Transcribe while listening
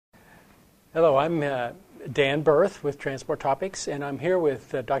Hello, I'm Dan Berth with Transport Topics, and I'm here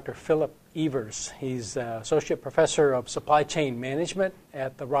with Dr. Philip Evers. He's Associate Professor of Supply Chain Management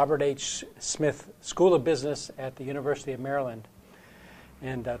at the Robert H. Smith School of Business at the University of Maryland.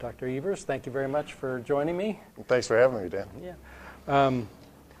 And Dr. Evers, thank you very much for joining me. Thanks for having me, Dan. Yeah.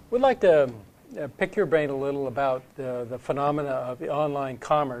 We'd like to pick your brain a little about the phenomena of the online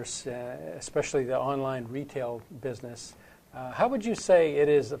commerce, especially the online retail business. How would you say it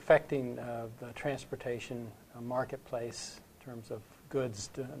is affecting the transportation marketplace in terms of goods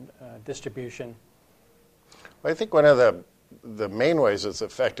distribution? Well, I think one of the main ways it's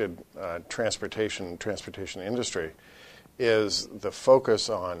affected transportation industry is the focus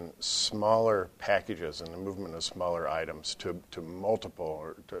on smaller packages and the movement of smaller items to multiple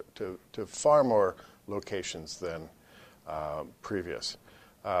or to far more locations than previous.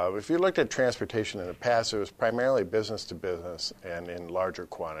 If you looked at transportation in the past, it was primarily business to business and in larger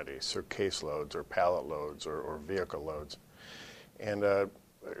quantities, so case loads or pallet loads or vehicle loads. And of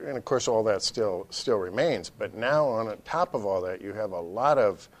course, all that still remains. But now, on top of all that, you have a lot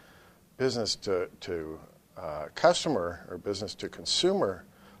of business to customer or business to consumer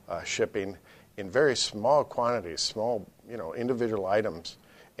shipping in very small quantities, small individual items,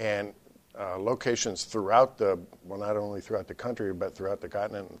 and locations throughout not only throughout the country, but throughout the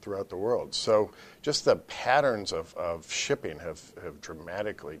continent and throughout the world. So just the patterns of shipping have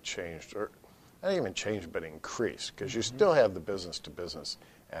dramatically changed, or not even changed, but increased, because you still have the business-to-business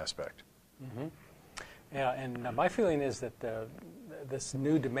aspect. Mm-hmm. Yeah, and my feeling is that this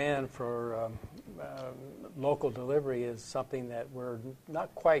new demand for local delivery is something that we're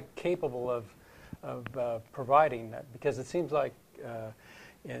not quite capable of providing, because it seems like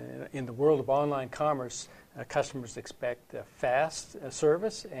in the world of online commerce, customers expect fast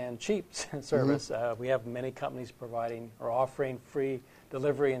service and cheap service. Mm-hmm. We have many companies providing or offering free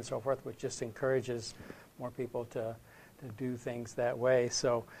delivery and so forth, which just encourages more people to do things that way.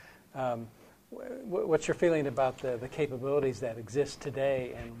 So what's your feeling about the capabilities that exist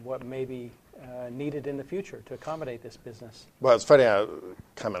today and what may be needed in the future to accommodate this business? Well, it's funny. I'll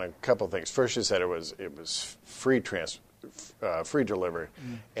comment on a couple of things. First, you said it was free delivery,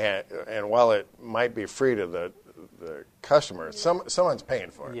 and while it might be free to the customer, someone's paying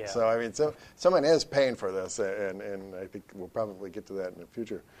for it. Yeah. So I mean, someone is paying for this, and I think we'll probably get to that in the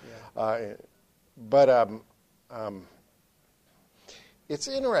future. Yeah. But it's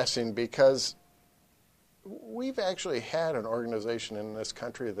interesting because we've actually had an organization in this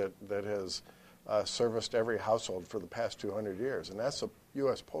country that has serviced every household for the past 200 years, and that's the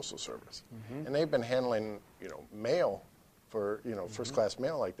U.S. Postal Service. Mm-hmm. And they've been handling mail for first class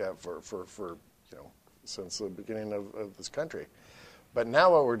mail like that for since the beginning of this country. But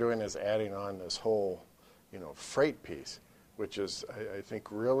now what we're doing is adding on this whole freight piece, which is I think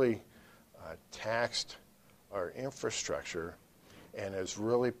really taxed our infrastructure and has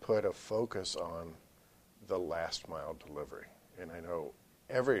really put a focus on the last mile delivery. And I know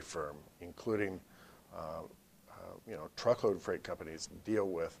every firm, including truckload freight companies, deal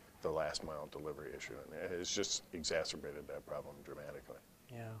with the last mile delivery issue, and it's just exacerbated that problem dramatically.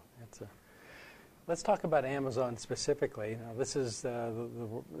 Yeah, let's talk about Amazon specifically. Now, this is the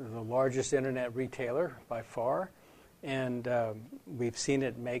largest internet retailer by far, and we've seen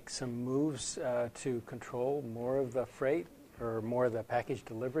it make some moves to control more of the freight or more of the package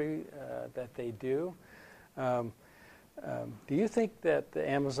delivery that they do. Do you think that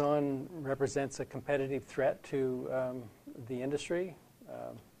Amazon represents a competitive threat to the industry?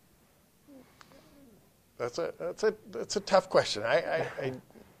 That's a tough question. I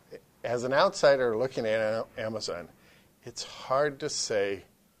as an outsider looking at Amazon, it's hard to say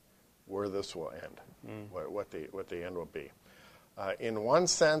where this will end, what the end will be. In one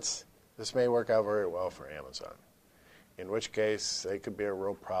sense, this may work out very well for Amazon, in which case they could be a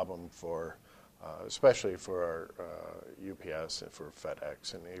real problem for, especially for our UPS and for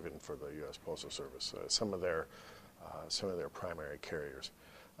FedEx and even for the U.S. Postal Service, some of their primary carriers.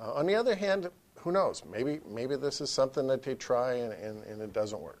 On the other hand, who knows? Maybe this is something that they try and it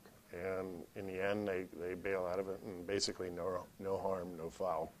doesn't work. And in the end, they bail out of it, and basically no harm, no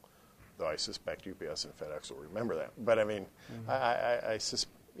foul. Though I suspect UPS and FedEx will remember that. But I mean,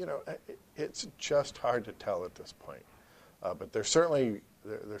 it's just hard to tell at this point. But they're certainly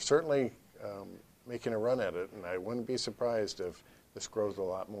making a run at it, and I wouldn't be surprised if this grows a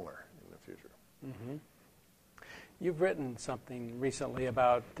lot more in the future. Mm-hmm. You've written something recently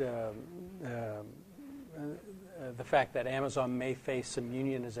about the fact that Amazon may face some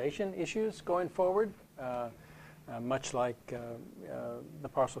unionization issues going forward, much like the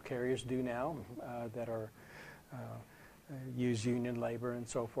parcel carriers do now, that are use union labor and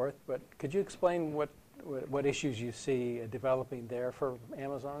so forth. But could you explain what issues you see developing there for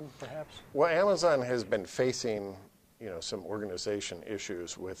Amazon, perhaps? Well, Amazon has been facing, some organization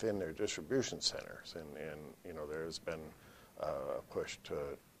issues within their distribution centers, and there's been a push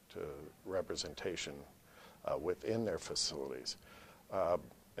to representation within their facilities.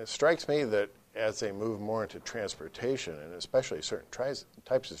 It strikes me that as they move more into transportation, and especially certain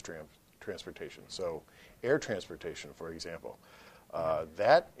types of transportation, so air transportation, for example,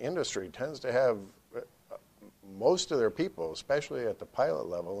 that industry tends to have most of their people, especially at the pilot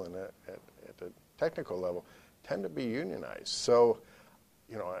level and at the technical level, tend to be unionized. So,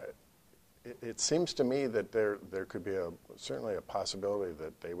 it seems to me that there could be certainly a possibility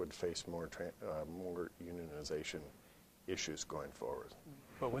that they would face more unionization issues going forward.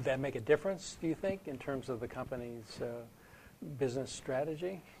 But would that make a difference, do you think, in terms of the company's business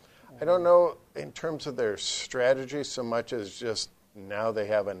strategy? I don't know in terms of their strategy so much as just now they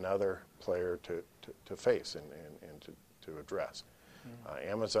have another player to face and to address.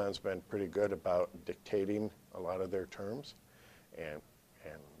 Amazon's been pretty good about dictating a lot of their terms, and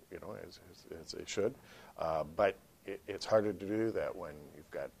as they should. But it's harder to do that when you've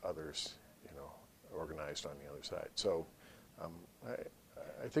got others, organized on the other side. So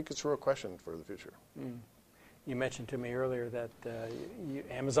I think it's a real question for the future. You mentioned to me earlier that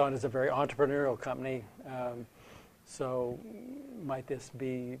Amazon is a very entrepreneurial company. So might this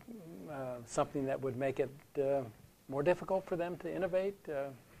be something that would make it more difficult for them to innovate?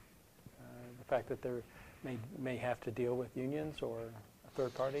 The fact that they may have to deal with unions or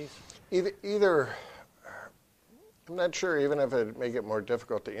third parties? Either, I'm not sure even if it would make it more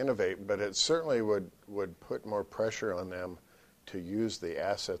difficult to innovate, but it certainly would put more pressure on them to use the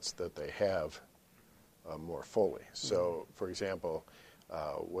assets that they have more fully. So, for example,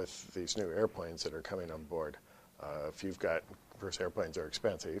 with these new airplanes that are coming on board, if you've got, first, airplanes are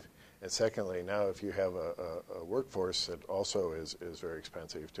expensive, and secondly, now if you have a workforce that also is very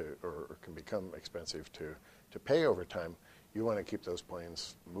expensive or can become expensive to pay over time, you want to keep those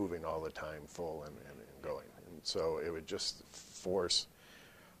planes moving all the time, full and going. And so it would just force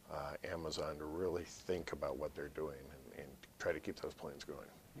Amazon to really think about what they're doing and try to keep those planes going.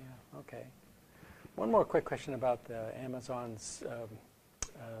 Yeah, okay. One more quick question about Amazon's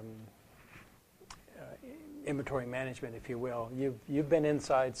inventory management, if you will. You've been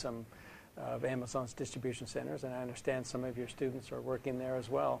inside some of Amazon's distribution centers, and I understand some of your students are working there as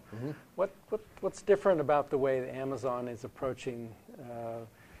well. Mm-hmm. What's different about the way that Amazon is approaching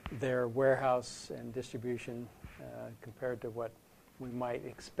their warehouse and distribution compared to what we might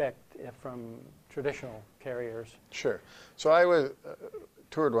expect from traditional carriers? Sure. So I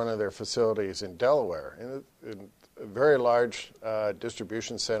toured one of their facilities in Delaware, in a very large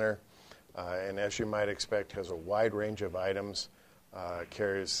distribution center, and as you might expect, has a wide range of items,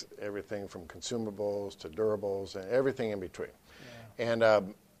 carries everything from consumables to durables and everything in between. Yeah.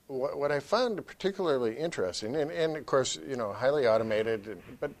 And what I found particularly interesting, and of course, highly automated,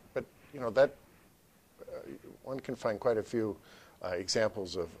 but that one can find quite a few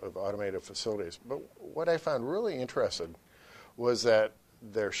examples of automated facilities. But what I found really interesting was that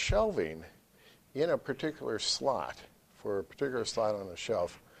their shelving in a particular slot, for a particular slot on the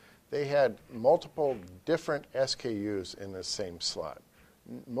shelf, they had multiple different SKUs in the same slot.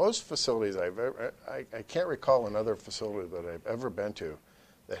 Most facilities I can't recall another facility that I've ever been to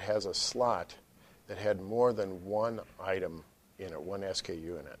that has a slot that had more than one item in it, one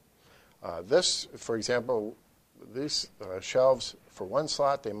SKU in it. This, for example, these shelves, for one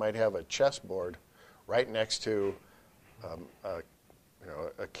slot, they might have a chessboard right next to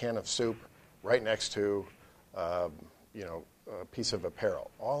a can of soup, right next to a piece of apparel,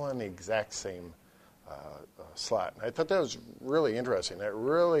 all on the exact same slot. And I thought that was really interesting. That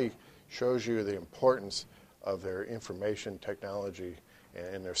really shows you the importance of their information technology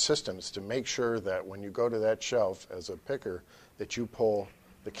and their systems to make sure that when you go to that shelf as a picker, that you pull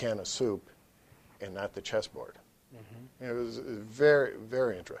the can of soup and not the chessboard. Mm-hmm. It was very,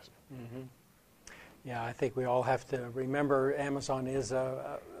 very interesting. Mm-hmm. Yeah, I think we all have to remember Amazon is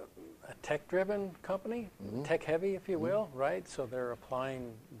a tech-driven company, mm-hmm. tech-heavy, if you will, mm-hmm. right? So they're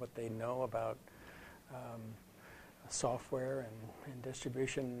applying what they know about software and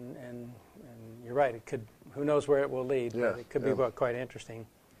distribution, and you're right. It could. Who knows where it will lead? Yeah, but it could be quite interesting.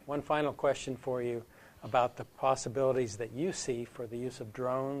 One final question for you about the possibilities that you see for the use of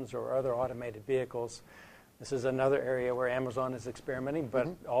drones or other automated vehicles. This is another area where Amazon is experimenting, but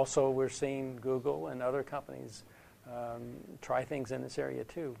mm-hmm. also we're seeing Google and other companies try things in this area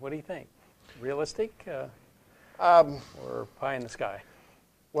too. What do you think? Realistic or pie in the sky?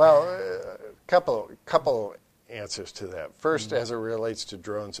 Well, a couple answers to that. First, as it relates to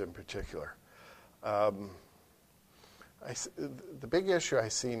drones in particular. The big issue I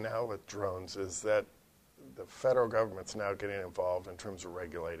see now with drones is that the federal government's now getting involved in terms of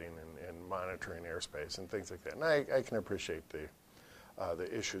regulating and monitoring airspace and things like that. And I can appreciate the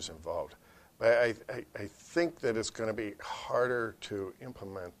issues involved. But I think that it's going to be harder to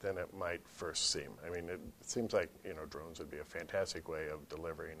implement than it might first seem. I mean, it seems like drones would be a fantastic way of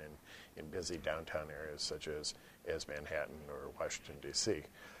delivering in busy downtown areas such as Manhattan or Washington, D.C.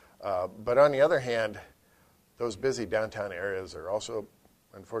 But on the other hand, those busy downtown areas are also,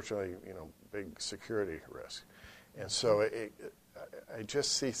 unfortunately, big security risk. And so I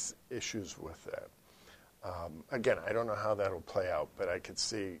just see issues with that. Again, I don't know how that will play out, but I could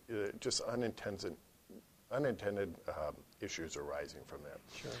see just unintended issues arising from that.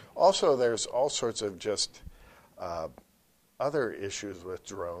 Sure. Also, there's all sorts of just other issues with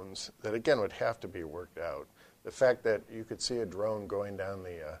drones that, again, would have to be worked out. The fact that you could see a drone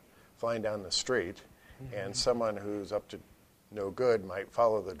flying down the street, and someone who's up to no good might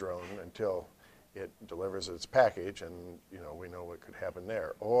follow the drone until it delivers its package, and we know what could happen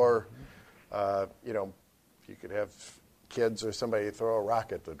there. Or you could have kids or somebody throw a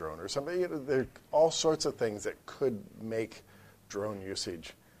rock at the drone or something. There are all sorts of things that could make drone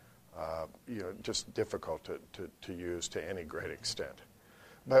usage just difficult to use to any great extent.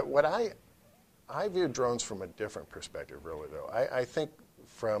 But what I view drones from a different perspective, really, though. I think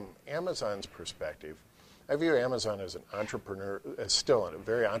from Amazon's perspective, I view Amazon as still a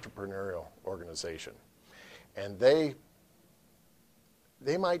very entrepreneurial organization. And they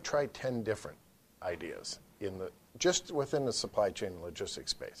might try 10 different ideas just within the supply chain logistics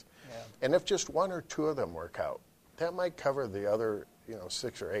space. Yeah. And if just one or two of them work out, that might cover the other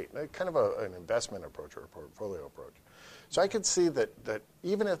 6 or 8, kind of an investment approach or a portfolio approach. So I could see that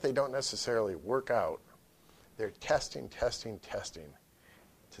even if they don't necessarily work out, they're testing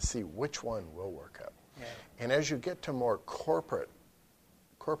to see which one will work out. Yeah. And as you get to more corporately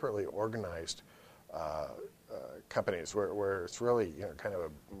organized companies where it's really kind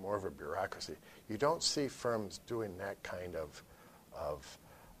of more of a bureaucracy, you don't see firms doing that kind of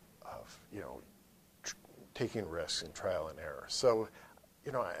taking risks and trial and error. So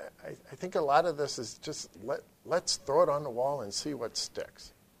I think a lot of this is just let's throw it on the wall and see what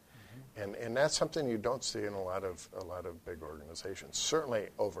sticks. And that's something you don't see in a lot of big organizations. Certainly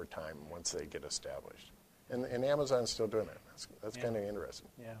over time, once they get established, and Amazon's still doing it. That's kind of interesting.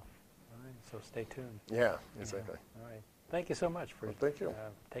 Yeah. All right. So stay tuned. Yeah. Exactly. All right. Thank you so much for thank you.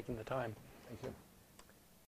 Taking the time. Thank you.